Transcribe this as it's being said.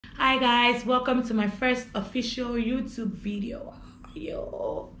Hi guys, welcome to my first official YouTube video.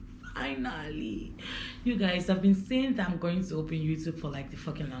 Yo, finally. You guys, I've been saying that I'm going to open YouTube for like the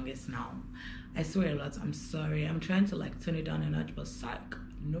fucking longest now. I swear a lot. I'm sorry. I'm trying to like turn it down a notch, but psych.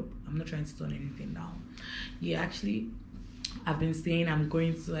 Nope, I'm not trying to turn anything down. Yeah, actually, I've been saying I'm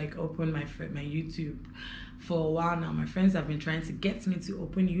going to like open my YouTube for a while now. My friends have been trying to get me to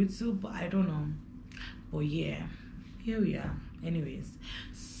open YouTube, but I don't know. But yeah, here we are. Anyways,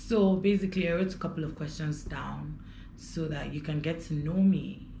 so basically I wrote a couple of questions down so that you can get to know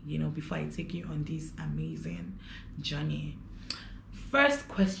me, before I take you on this amazing journey. First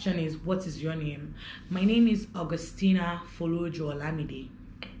question is, what is your name? My name is Augustina Folojo Olamide.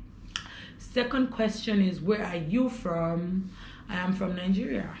 Second question is, where are you from? I am from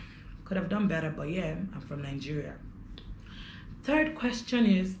Nigeria. Could have done better, but yeah, I'm from Nigeria. Third question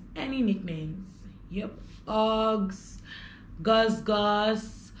is, any nicknames? Yep. Uggs, Gus,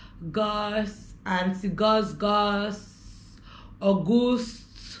 Auntie Gus,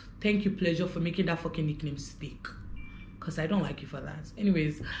 August. Thank you, Pleasure, for making that fucking nickname stick. Because I don't like you for that.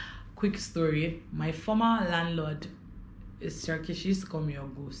 Anyways, quick story. My former landlord is Turkish. She used to call me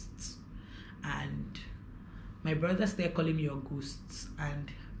August. And my brother started calling me August.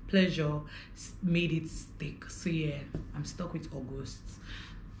 And Pleasure made it stick. So yeah, I'm stuck with August.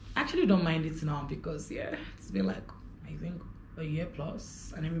 I actually don't mind it now because yeah, it's been like, I think, a year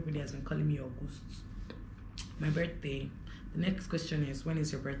plus. And everybody has been calling me August. My birthday. The next question is, when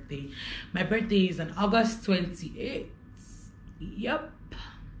is your birthday? My birthday is on August 28th. Yep.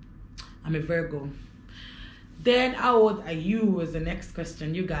 I'm a Virgo. Then how old are you is the next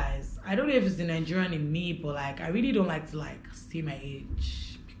question, you guys. I don't know if it's the Nigerian in me, but like I really don't like to like say my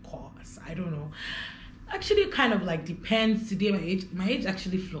age because I don't know. Actually kind of like depends. Today my age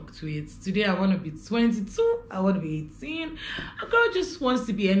actually fluctuates. Today I want to be 22, I want to be 18. A girl just wants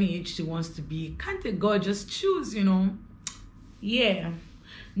to be any age she wants to be. Can't a girl just choose, Yeah.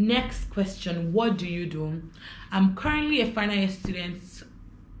 Next question, what do you do? I'm currently a final year student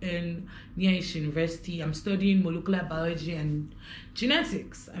in Near East University. I'm studying molecular biology and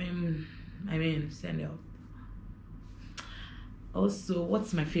genetics. I mean, stand up. Also,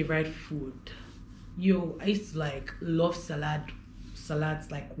 what's my favorite food? Yo, I used to like love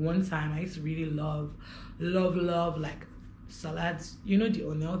salads. Like one time I used to really love like salads. The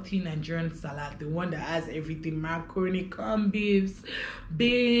unhealthy Nigerian salad, the one that has everything: macaroni, corned beefs,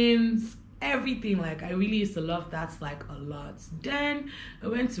 beans, everything. Like I really used to love that like a lot. Then I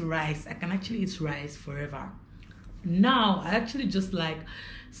went to rice. I can actually eat rice forever. Now I actually just like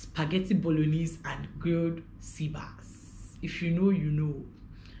spaghetti bolognese and grilled sea bass. If you know, you know.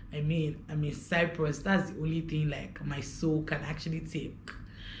 I'm in Cyprus. That's the only thing like my soul can actually take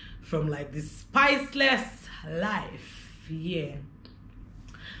from like this spiceless life. Yeah.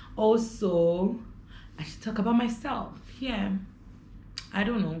 Also, I should talk about myself. Yeah. I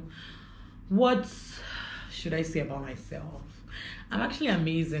don't know. What should I say about myself? I'm actually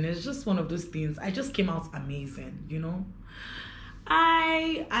amazing. It's just one of those things. I just came out amazing,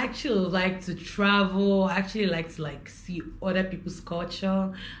 I actually like to travel. I actually like to like see other people's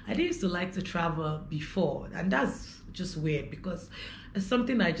culture. I didn't used to like to travel before, and that's just weird because it's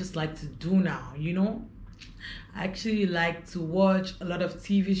something I just like to do now, I actually like to watch a lot of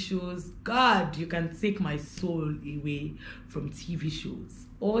TV shows. God, you can take my soul away from TV shows.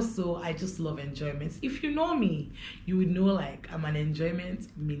 Also, I just love enjoyment. If you know me, you would know like I'm an enjoyment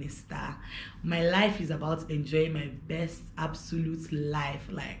minister. My life is about enjoying my best absolute life,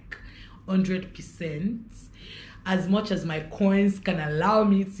 like 100%. As much as my coins can allow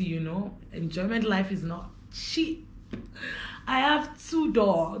me to, enjoyment life is not cheap. I have 2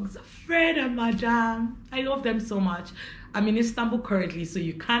 dogs, Fred and Madame. I love them so much. I'm in Istanbul currently, so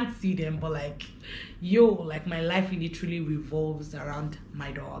you can't see them, but like, like my life literally revolves around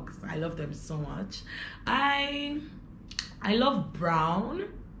my dogs. I love them so much. I love brown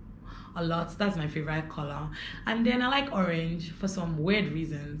a lot. That's my favorite color. And then I like orange for some weird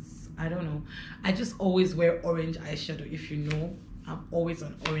reasons. I don't know. I just always wear orange eyeshadow, if you know. I'm always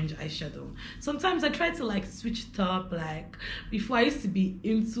on orange eyeshadow. Sometimes I try to like switch it up. Like before I used to be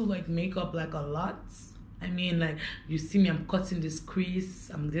into like makeup like a lot. Like you see me, I'm cutting this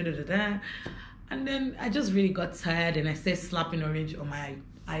crease, I'm and then I just really got tired and I started slapping orange on my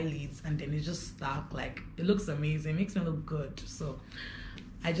eyelids and then it just stuck. Like it looks amazing, it makes me look good. So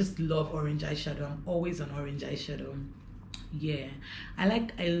I just love orange eyeshadow. I'm always on orange eyeshadow. Yeah, I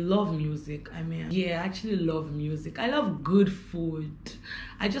love music. I actually love music. I love good food.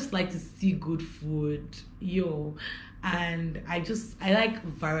 I just like to see good food. And I like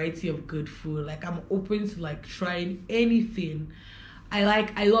variety of good food. Like I'm open to like trying anything.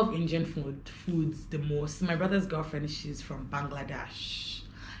 I love Indian foods the most. My brother's girlfriend, she's from Bangladesh.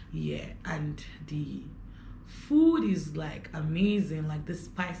 Yeah, and the food is like amazing. Like the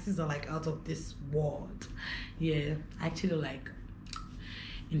spices are like out of this world. Yeah, I actually like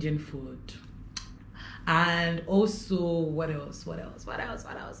Indian food. And also, what else?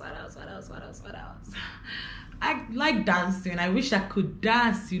 I like dancing. I wish I could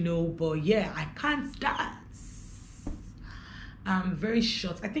dance, but yeah, I can't dance. I'm very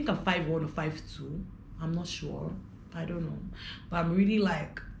short. I think I'm 5'1" or 5'2". I'm not sure. I don't know. But I'm really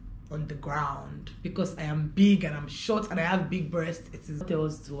like on the ground because I am big and I'm short and I have big breasts. What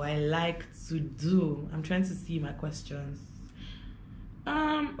else do I like to do? I'm trying to see my questions.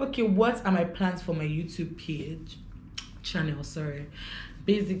 Okay, what are my plans for my YouTube channel? Sorry.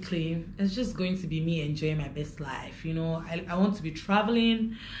 Basically, it's just going to be me enjoying my best life. I want to be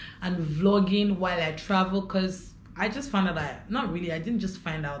traveling and vlogging while I travel, because I just found out I didn't just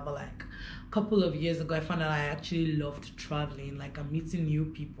find out, but like a couple of years ago I found out I actually loved traveling. Like I'm meeting new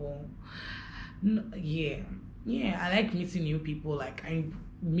people. Yeah, I like meeting new people. Like I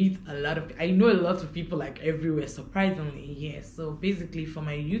know a lot of people like everywhere, surprisingly. Yeah, so basically for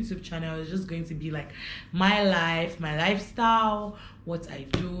my YouTube channel, it's just going to be like my life, my lifestyle, what I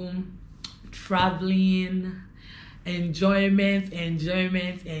do, traveling, enjoyment.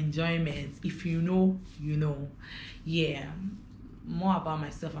 If you know, you know. Yeah, more about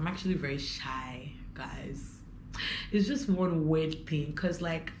myself. I'm actually very shy, guys. It's just one weird thing, because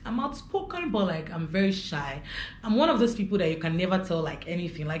like I'm outspoken, but like I'm very shy. I'm one of those people that you can never tell like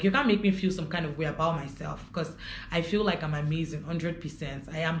anything. Like you can't make me feel some kind of way about myself, because I feel like I'm amazing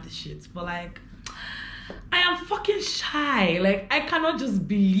 100%. I am the shit, but like I am fucking shy. Like I cannot just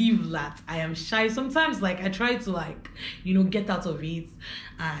believe that I am shy. Sometimes like I try to like get out of it,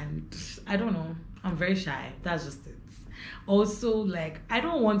 and I don't know, I'm very shy. That's just it. Also, like I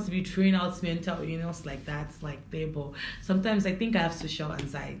don't want to be throwing out mental illness like that, like there, but sometimes I think I have social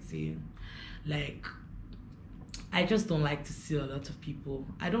anxiety. Like I just don't like to see a lot of people.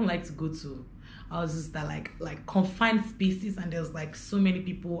 I don't like to go to houses that like confined spaces and there's like so many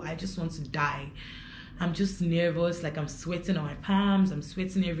people. I just want to die. I'm just nervous, like I'm sweating on my palms, I'm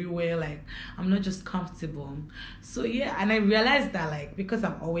sweating everywhere, like I'm not just comfortable. So yeah, and I realized that like because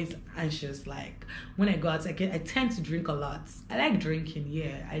I'm always anxious, like when I go out, I tend to drink a lot. I like drinking,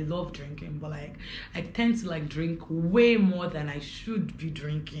 yeah, I love drinking, but like I tend to like drink way more than I should be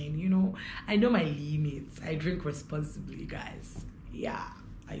drinking, I know my limits. I drink responsibly, guys. Yeah,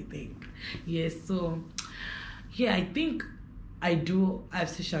 I think. Yeah, so yeah, I think I have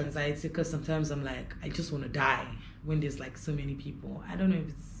social anxiety because sometimes I'm like, I just want to die when there's like so many people. I don't know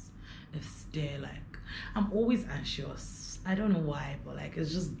if it's there. Like I'm always anxious. I don't know why, but like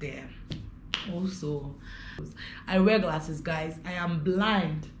it's just there. Also, I wear glasses, guys. I am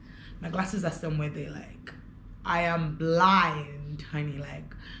blind. My glasses are somewhere there. Like I am blind, honey.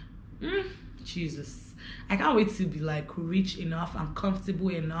 Like Jesus. I can't wait to be like rich enough and comfortable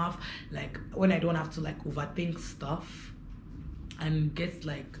enough, like when I don't have to like overthink stuff and get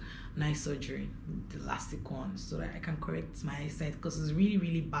like nice surgery, the LASIK one, so that I can correct my eyesight because it's really,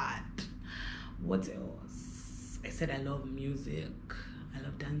 really bad. What else? I said I love music. I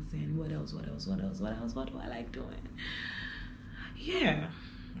love dancing. What else? What do I like doing? Yeah,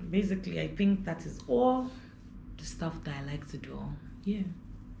 basically I think that is all the stuff that I like to do. Yeah.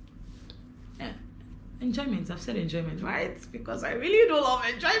 Enjoyment. I've said enjoyment, right? Because I really do love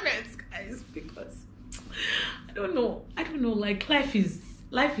enjoyment, guys, because I don't know, like life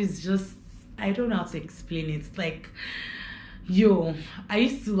is just, I don't know how to explain it. Like, I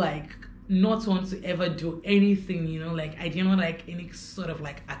used to like not want to ever do anything, like I didn't like any sort of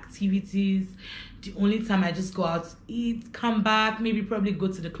like activities. The only time I just go out to eat, come back, maybe probably go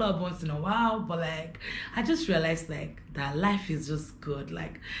to the club once in a while, but like I just realized like that life is just good.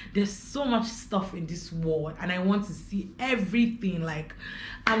 Like there's so much stuff in this world and I want to see everything. Like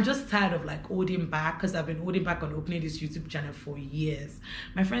I'm just tired of like holding back, because I've been holding back on opening this YouTube channel for years.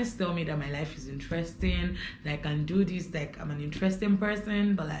 My friends tell me that my life is interesting, that I can do this, like I'm an interesting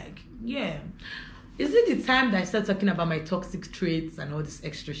person, but like yeah, is it the time that I start talking about my toxic traits and all this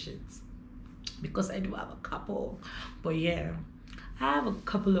extra shit? Because I do have a couple, but yeah, I have a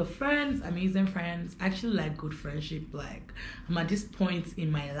couple of friends, amazing friends. I actually like good friendship. Like I'm at this point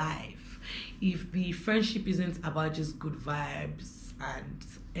in my life, if the friendship isn't about just good vibes and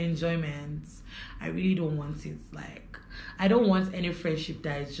enjoyment, I really don't want it. Like I don't want any friendship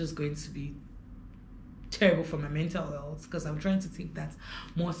that is just going to be terrible for my mental health, because I'm trying to take that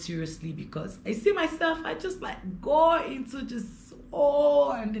more seriously, because I see myself, I just like go into just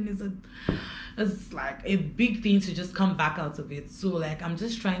oh, and then it's like a big thing to just come back out of it. So like I'm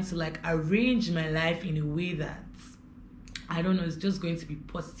just trying to like arrange my life in a way that I don't know, it's just going to be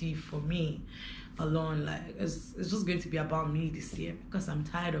positive for me alone. Like it's just going to be about me this year, because I'm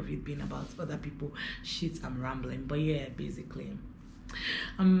tired of it being about other people. Shit, I'm rambling. But yeah, basically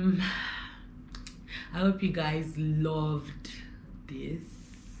I hope you guys loved this,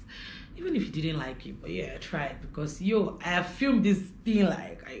 even if you didn't like it. But yeah, try it, because I have filmed this thing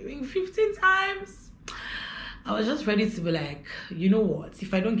like I think 15 times. I was just ready to be like, you know what,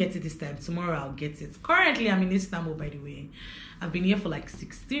 if I don't get it this time, tomorrow I'll get it. Currently I'm in Istanbul, by the way. I've been here for like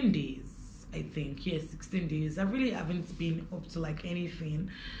 16 days, I think. Yeah, 16 days. I really haven't been up to like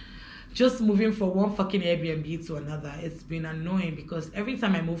anything. Just moving from one fucking Airbnb to another, it's been annoying, because every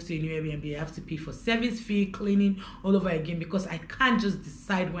time I move to a new Airbnb, I have to pay for service fee, cleaning all over again, because I can't just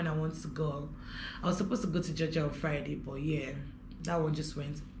decide when I want to go. I was supposed to go to Georgia on Friday, but yeah, that one just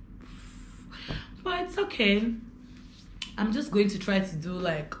went. But it's okay. I'm just going to try to do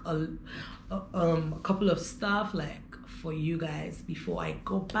like a couple of stuff like for you guys before I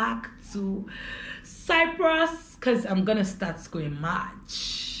go back to Cyprus, because I'm gonna start school in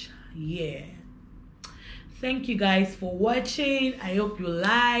March. Yeah, thank you guys for watching. I hope you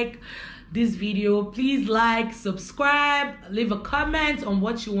like this video. Please like, subscribe, leave a comment on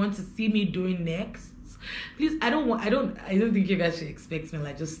what you want to see me doing next. Please, I don't think you guys should expect me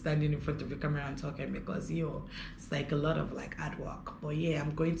like just standing in front of the camera and talking, because it's like a lot of like hard work. But yeah,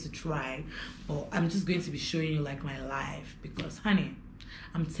 I'm going to try. But I'm just going to be showing you like my life, because honey,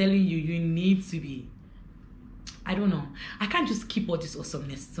 I'm telling you, you need to be, I don't know, I can't just keep all this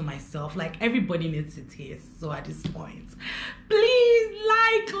awesomeness to myself. Like everybody needs it here. So at this point, please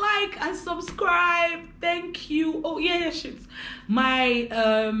like and subscribe. Thank you. Oh yeah, shit. My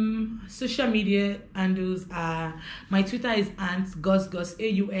social media handles are, my Twitter is AuntGusGus,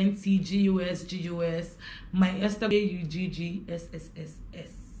 AuntGusGus. My Instagram AuggSSSS.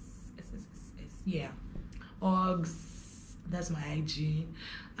 Yeah, Oggs. That's my IG.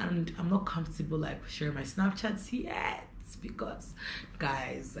 And I'm not comfortable like sharing my Snapchats yet, because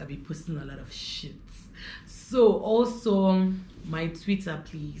guys, I'll be posting a lot of shit. So also my Twitter,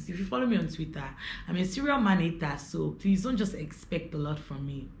 please, if you follow me on Twitter, I'm a serial man-eater, so please don't just expect a lot from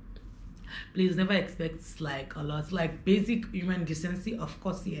me. Please never expect like a lot. Like basic human decency, of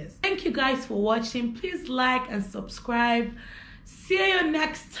course, yes. Thank you guys for watching. Please like and subscribe. See you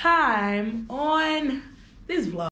next time on this vlog.